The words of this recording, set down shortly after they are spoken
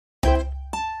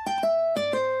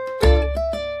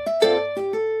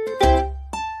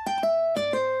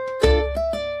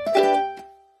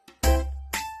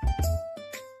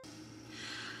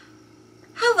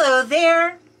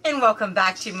and welcome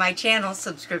back to my channel,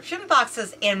 Subscription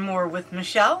Boxes and More with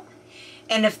Michelle.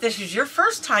 And if this is your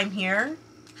first time here,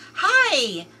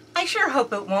 hi! I sure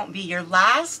hope it won't be your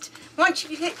last. Why don't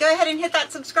you go ahead and hit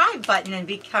that subscribe button and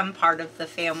become part of the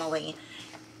family.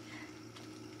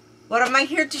 What am I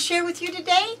here to share with you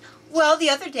today? Well, the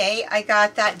other day I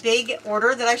got that big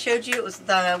order that I showed you. It was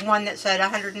the one that said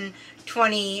 $120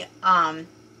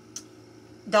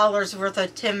 worth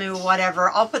of Temu, whatever.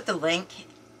 I'll put the link.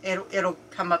 It'll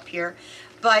come up here.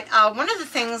 But one of the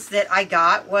things that I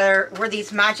got were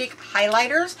these magic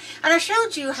highlighters, and I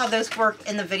showed you how those work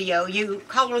in the video. You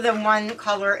color them one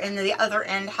color, and the other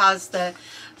end has the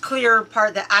clear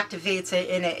part that activates it,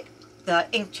 and the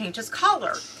ink changes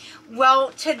color.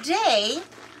 Well, today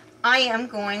I am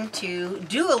going to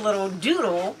do a little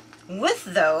doodle with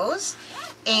those,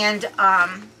 and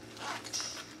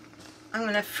I'm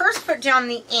going to first put down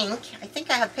the ink. I think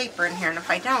I have paper in here, and if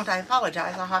I don't, I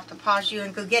apologize. I'll have to pause you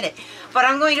and go get it. But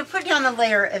I'm going to put down the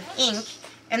layer of ink,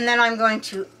 and then I'm going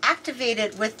to activate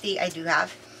it with the, I'm going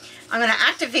to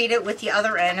activate it with the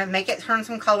other end and make it turn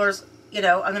some colors. You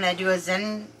know, I'm going to do a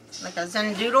zen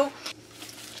doodle.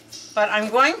 But I'm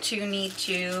going to need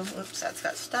to, oops, that's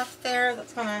got stuff there.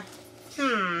 That's going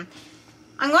to,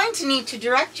 I'm going to need to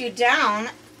direct you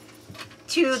down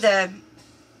to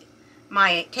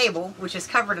my table, which is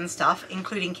covered in stuff,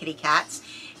 including kitty cats,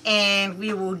 and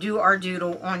we will do our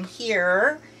doodle on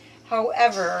here.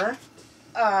 However,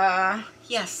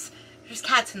 yes, there's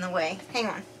cats in the way. Hang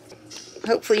on.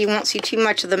 Hopefully you won't see too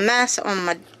much of the mess on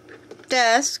my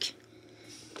desk.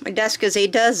 My desk is a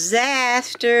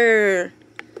disaster.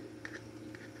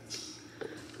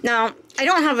 Now, I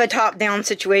don't have a top-down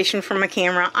situation for my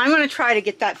camera. I'm going to try to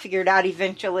get that figured out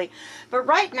eventually. But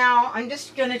right now, I'm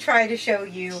just going to try to show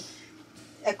you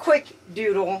a quick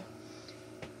doodle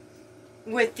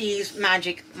with these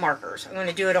magic markers. I'm going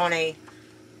to do it on a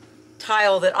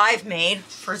tile that I've made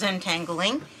for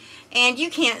Zentangling, and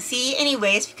you can't see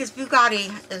anyways because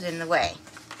Bugatti is in the way.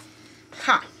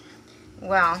 Huh.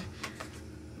 Well,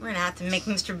 we're going to have to make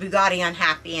Mr. Bugatti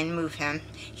unhappy and move him.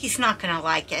 He's not going to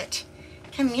like it.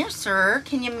 Come here, sir.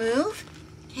 Can you move?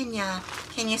 Can you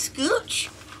scooch?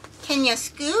 Can you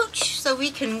scooch so we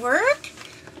can work?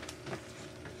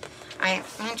 I'm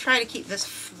going to try to keep this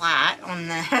flat on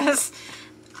this.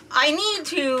 I need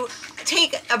to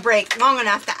take a break long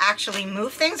enough to actually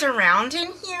move things around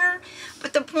in here.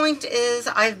 But the point is,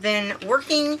 I've been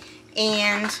working,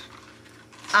 and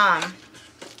I've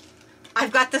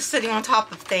got this sitting on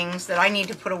top of things that I need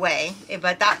to put away.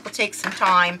 But that will take some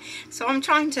time. So I'm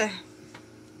trying to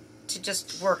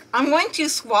just work. I'm going to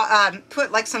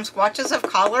put like some swatches of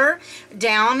color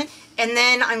down, and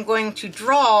then I'm going to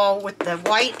draw with the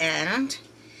white end,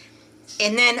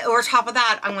 and then over top of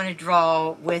that I'm going to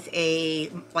draw with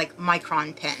a like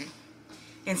micron pen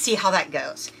and see how that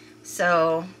goes.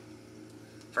 So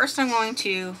first I'm going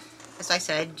to, as I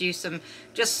said, do some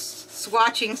just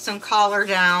swatching some color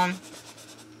down.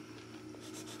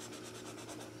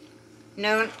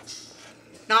 No,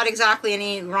 not exactly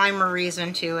any rhyme or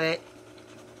reason to it.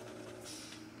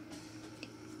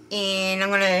 And I'm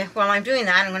going to, while I'm doing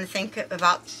that, I'm going to think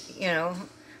about, you know,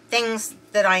 things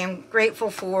that I am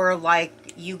grateful for, like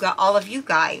all of you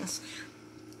guys.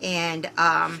 And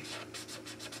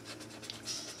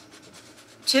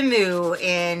Temu,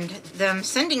 and them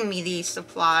sending me these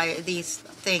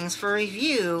things for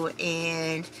review,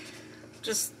 and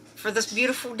just for this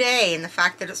beautiful day, and the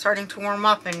fact that it's starting to warm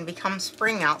up and become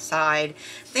spring outside.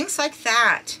 Things like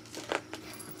that.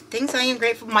 Things I am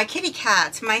grateful for. My kitty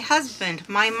cats, my husband,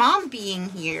 my mom being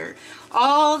here.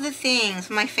 All the things,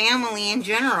 my family in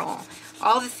general.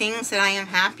 All the things that I am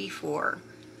happy for.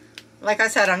 Like I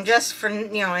said, I'm just, for,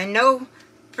 you know, in no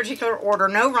particular order,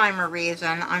 no rhyme or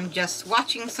reason. I'm just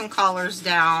swatching some colors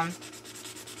down,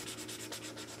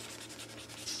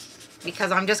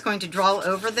 because I'm just going to draw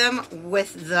over them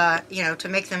with the, you know, to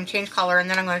make them change color, and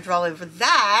then I'm going to draw over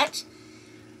that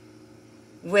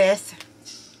with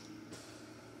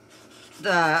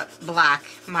the black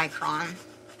micron.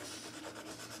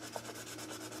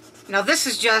 Now this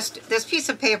piece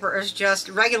of paper is just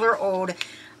regular old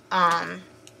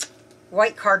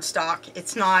white cardstock.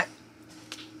 It's not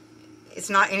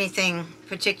anything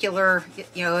particular,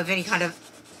 you know, of any kind of,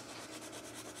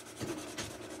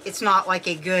 it's not like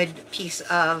a good piece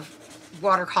of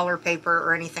watercolor paper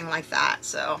or anything like that.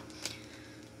 So,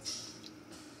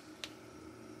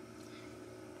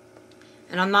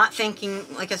 and I'm not thinking,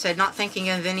 like I said, not thinking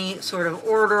of any sort of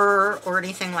order or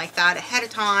anything like that ahead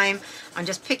of time. I'm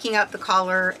just picking up the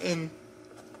color and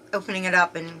opening it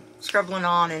up and scribbling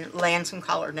on and laying some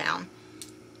color down.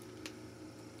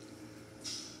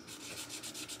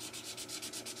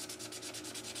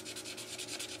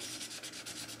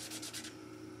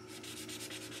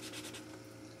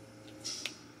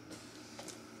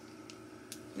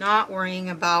 Not worrying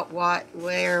about what,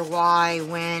 where, why,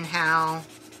 when, how,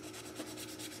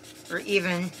 or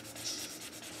even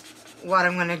what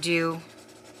I'm going to do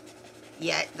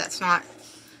yet. That's not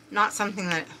something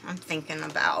that I'm thinking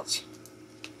about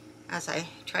as I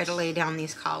try to lay down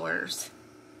these collars.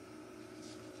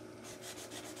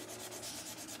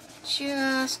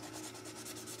 Just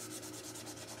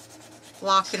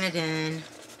locking it in.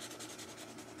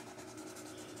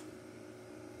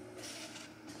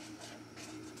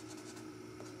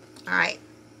 Alright,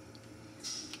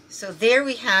 so there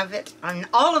we have it. And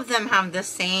all of them have the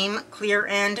same clear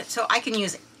end, so I can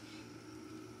use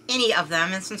any of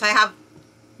them. And since I have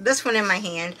this one in my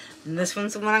hand, this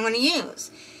one's the one I'm going to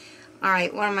use.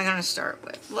 Alright, what am I going to start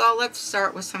with? Well, let's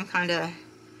start with some kind of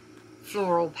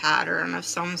floral pattern of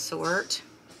some sort.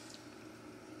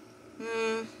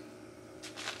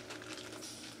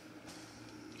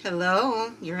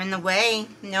 Hello, you're in the way.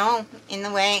 No, in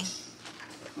the way.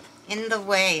 In the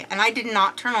way. And I did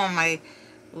not turn on my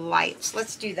lights.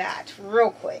 Let's do that real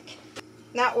quick.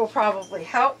 That will probably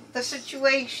help the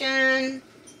situation.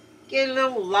 Get a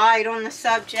little light on the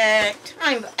subject.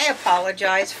 I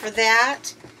apologize for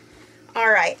that.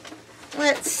 Alright,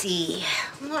 let's see.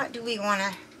 What do we want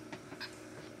to...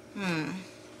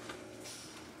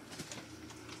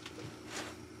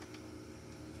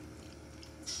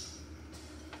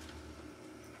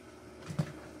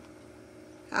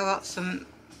 How about some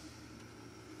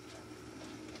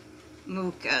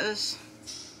mucas?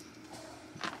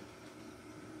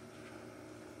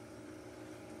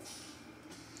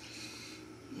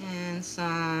 And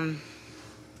some,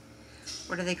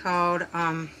 what are they called?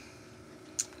 Oh,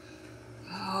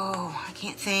 I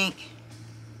can't think.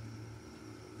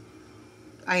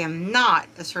 I am not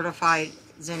a certified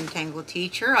Zentangle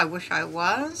teacher. I wish I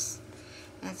was.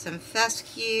 And some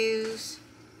fescues.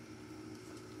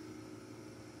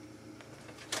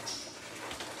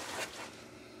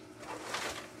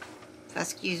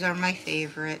 Fescues are my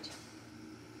favorite.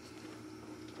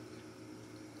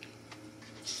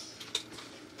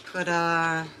 Put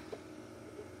a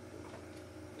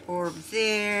orb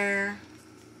there.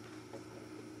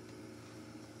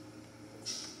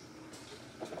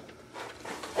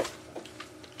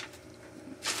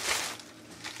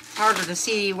 Harder to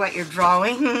see what you're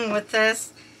drawing with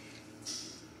this.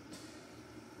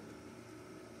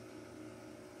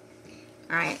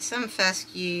 Alright, some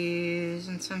fescues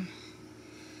and some...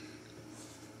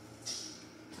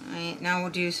 Alright, now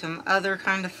we'll do some other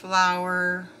kind of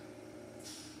flower.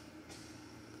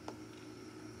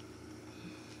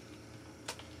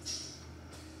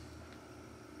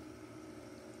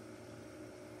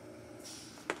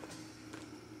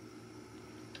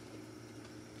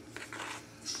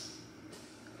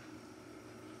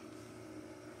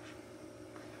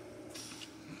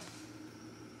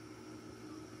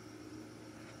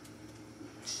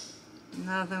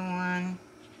 Another one.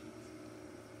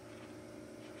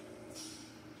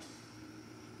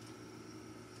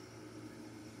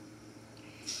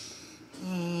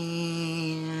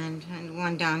 And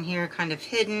one down here kind of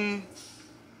hidden.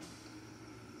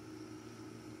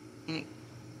 And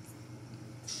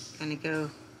it's going to go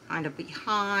kind of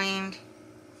behind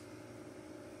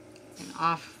and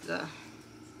off the...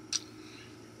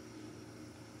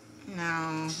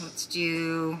 Now let's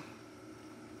do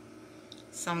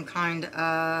some kind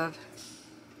of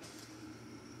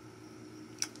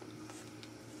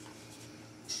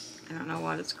I don't know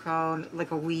what it's called,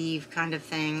 like a weave kind of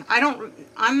thing.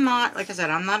 I'm not, like I said,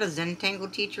 I'm not a Zentangle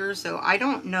teacher, so I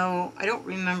don't know, I don't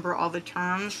remember all the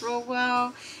terms real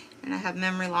well, and I have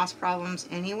memory loss problems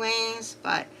anyways,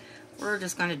 but we're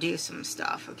just going to do some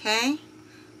stuff, okay?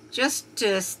 Just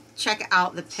to check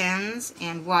out the pins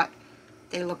and what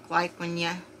they look like when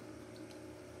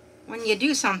you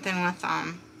do something with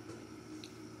them.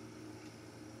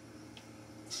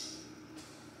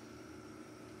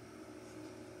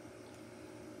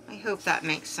 I hope that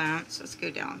makes sense. Let's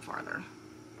go down farther.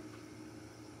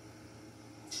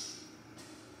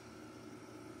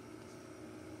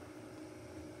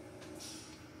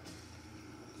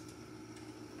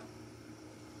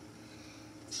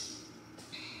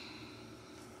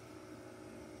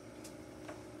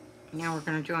 Now we're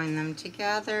going to join them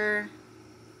together,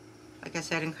 like I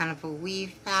said, in kind of a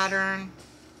weave pattern.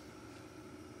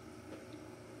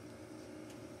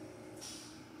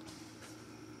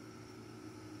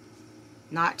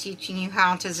 Not teaching you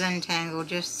how to Zentangle,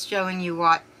 just showing you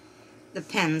what the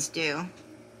pins do.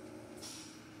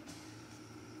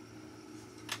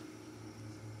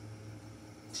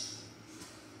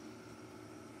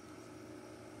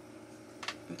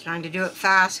 I'm trying to do it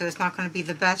fast, so it's not going to be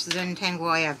the best Zentangle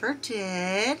I ever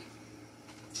did.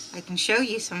 I can show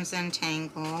you some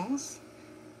Zentangles.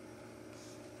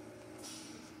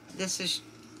 This is,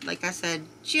 like I said,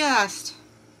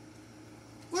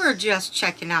 we're just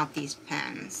checking out these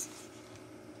pens.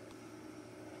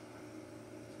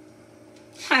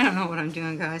 I don't know what I'm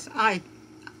doing, guys.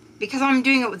 Because I'm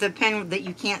doing it with a pen that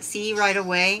you can't see right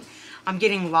away, I'm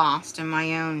getting lost in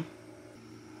my own,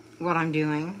 what I'm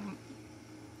doing.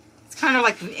 It's kind of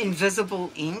like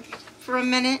invisible ink for a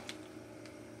minute.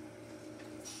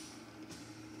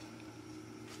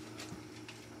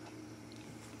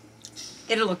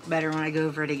 It'll look better when I go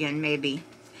over it again, maybe.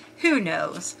 Who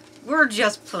knows? We're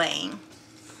just playing.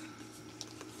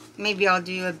 Maybe I'll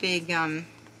do a big,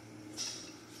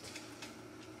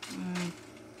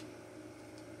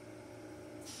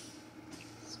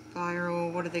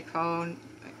 spiral, what are they called?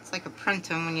 It's like a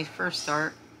printum when you first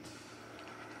start.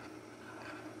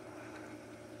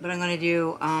 But I'm going to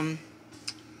do,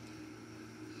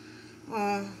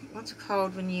 well, what's it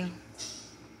called when you,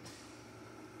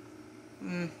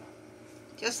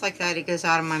 just like that, it goes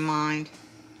out of my mind.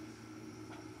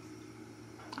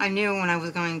 I knew when I was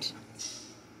going to,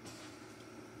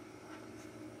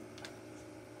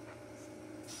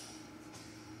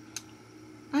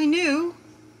 I knew,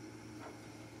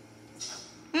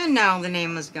 and now the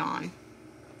name was gone.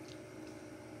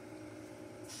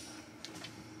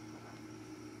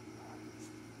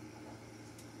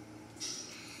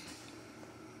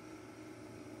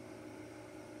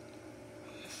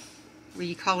 Where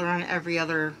you color on every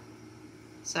other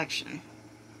section.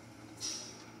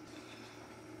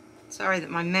 Sorry that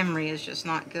my memory is just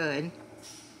not good.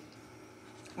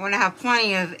 I want to have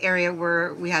plenty of area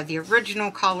where we have the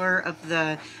original color of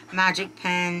the magic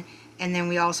pen, and then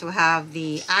we also have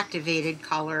the activated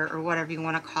color, or whatever you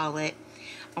want to call it.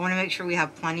 I want to make sure we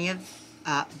have plenty of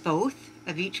both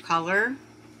of each color.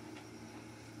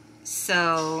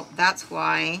 So that's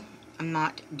why I'm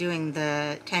not doing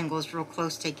the tangles real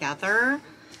close together.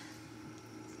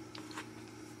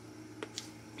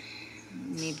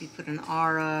 Maybe put an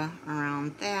aura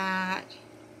around that.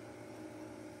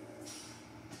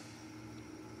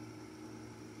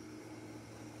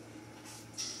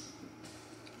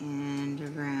 And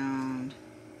around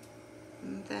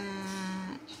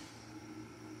that.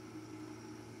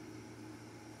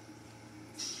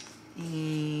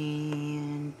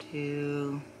 And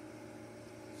to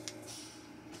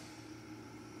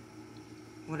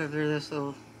whatever this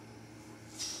little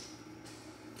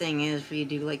thing is where you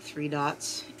do like 3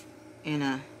 dots in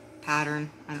a pattern.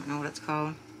 I don't know what it's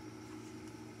called.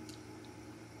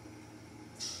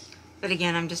 But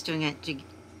again, I'm just doing it to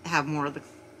have more of the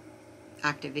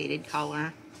activated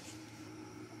color.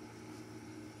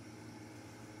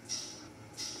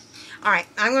 Alright,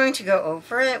 I'm going to go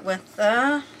over it with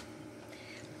the,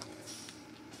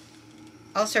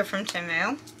 also from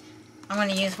Temu. I'm going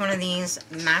to use one of these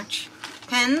match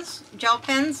pens, gel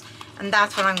pens, and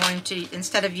that's what I'm going to,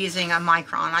 instead of using a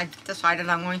micron, I decided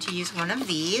I'm going to use one of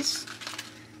these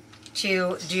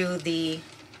to do the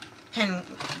pen,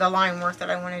 the line work that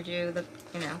I want to do, the,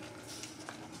 you know.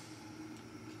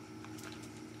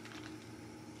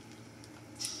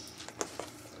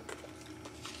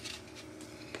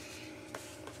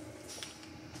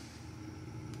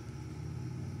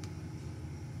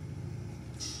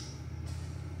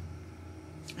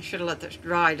 I should have let this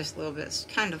dry just a little bit. It's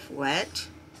kind of wet.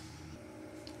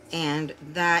 And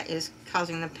that is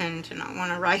causing the pen to not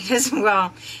want to write as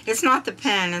well. It's not the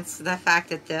pen, it's the fact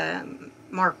that the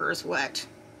marker is wet.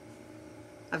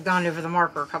 I've gone over the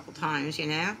marker a couple times, you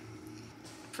know.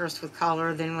 First with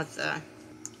color, then with the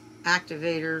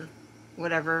activator,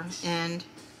 whatever, end,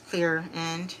 clear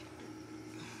end.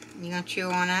 You gonna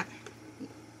chew on it?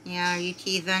 Yeah, are you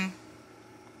teething?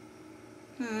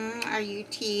 Are you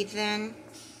teething?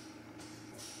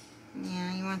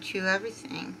 Yeah, you want to chew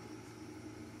everything.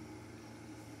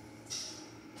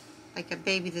 Like a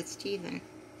baby that's teething.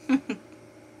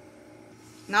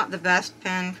 Not the best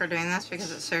pen for doing this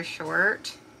because it's so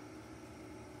short.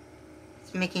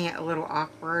 It's making it a little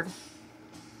awkward.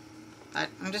 But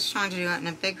I'm just trying to do it in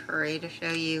a big hurry to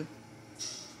show you.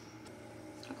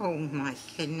 Oh my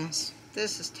goodness.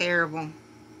 This is terrible.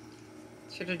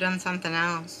 Should have done something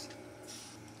else.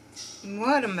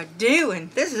 What am I doing?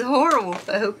 This is horrible,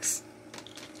 folks.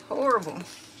 It's horrible.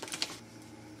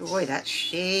 Boy, that's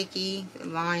shaky. The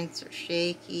lines are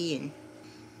shaky, and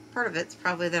part of it's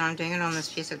probably that I'm doing it on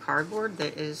this piece of cardboard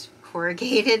that is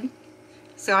corrugated.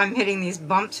 So I'm hitting these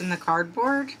bumps in the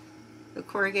cardboard, the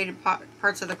corrugated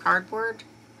parts of the cardboard,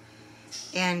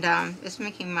 and it's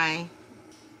making my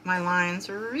lines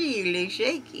really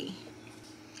shaky.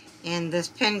 And this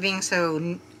pen being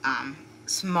so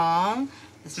small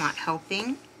is not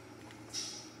helping.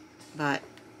 but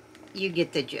you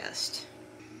get the gist.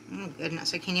 Oh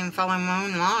goodness, I can't even follow my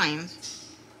own lines.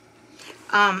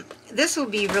 This will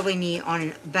be really neat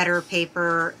on better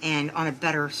paper and on a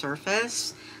better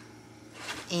surface.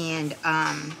 And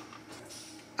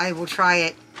I will try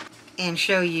it and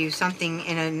show you something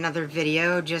in another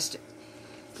video. Just,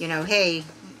 you know, hey,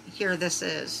 here this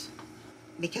is.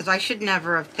 Because I should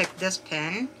never have picked this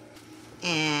pen.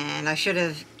 And I should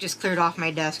have just cleared off my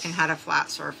desk and had a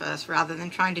flat surface rather than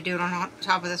trying to do it on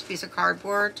top of this piece of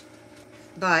cardboard.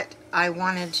 But I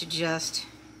wanted to just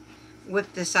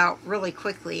whip this out really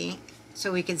quickly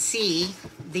so we could see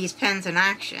these pens in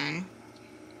action.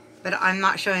 But I'm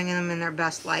not showing them in their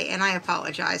best light, and I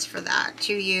apologize for that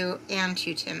to you and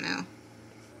to Temu.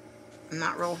 I'm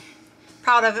not real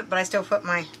proud of it, but I still put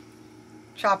my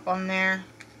chop on there.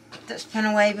 Put this pen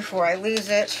away before I lose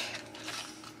it.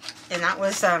 And that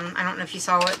was, I don't know if you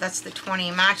saw it, that's the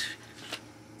 20 match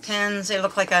pens. They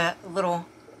look like a little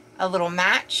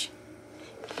match.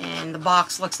 And the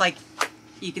box looks like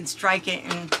you can strike it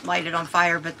and light it on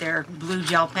fire, but they're blue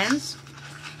gel pens.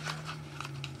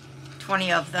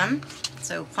 20 of them.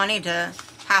 So plenty to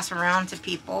pass around to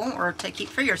people or to keep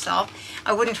for yourself.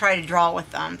 I wouldn't try to draw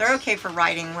with them. They're okay for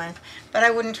writing with, but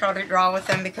I wouldn't try to draw with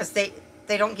them because they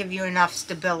don't give you enough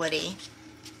stability.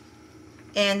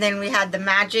 And then we had the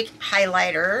magic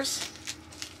highlighters.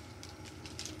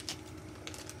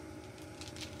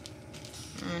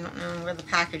 I don't know where the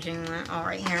packaging went. Oh,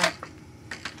 right here.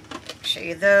 Show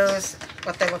you those,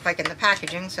 what they look like in the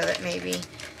packaging, so that maybe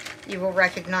you will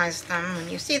recognize them when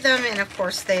you see them. And of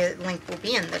course, the link will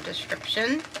be in the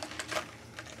description.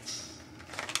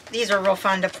 These are real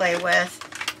fun to play with.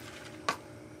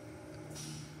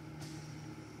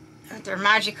 They're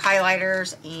magic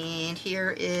highlighters, and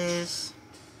here is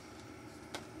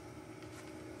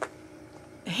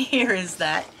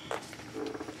that.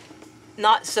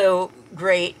 Not so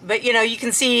great, but you know, you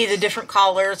can see the different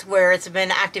colors where it's been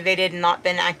activated and not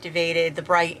been activated, the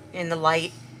bright and the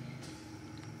light,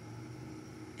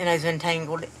 and I've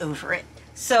entangled over it.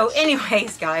 So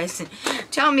anyways, guys,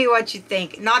 tell me what you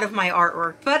think, not of my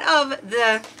artwork, but of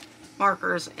the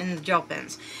markers and the gel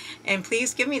pens. And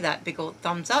please give me that big old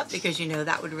thumbs up, because you know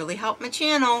that would really help my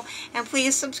channel. And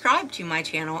please subscribe to my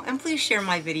channel, and please share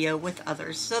my video with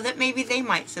others so that maybe they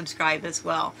might subscribe as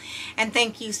well. And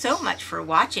thank you so much for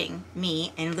watching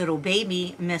me and little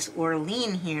baby Miss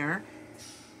Orlean here.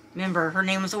 Remember, her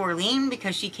name was Orlean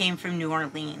because she came from New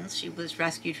Orleans. She was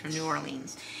rescued from New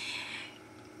Orleans.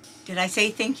 Did I say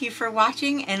thank you for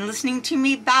watching and listening to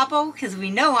me babble? Because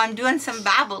we know I'm doing some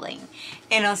babbling.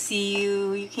 And I'll see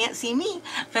you, you can't see me,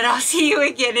 but I'll see you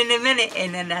again in a minute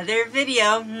in another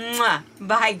video. Mwah.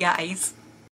 Bye, guys.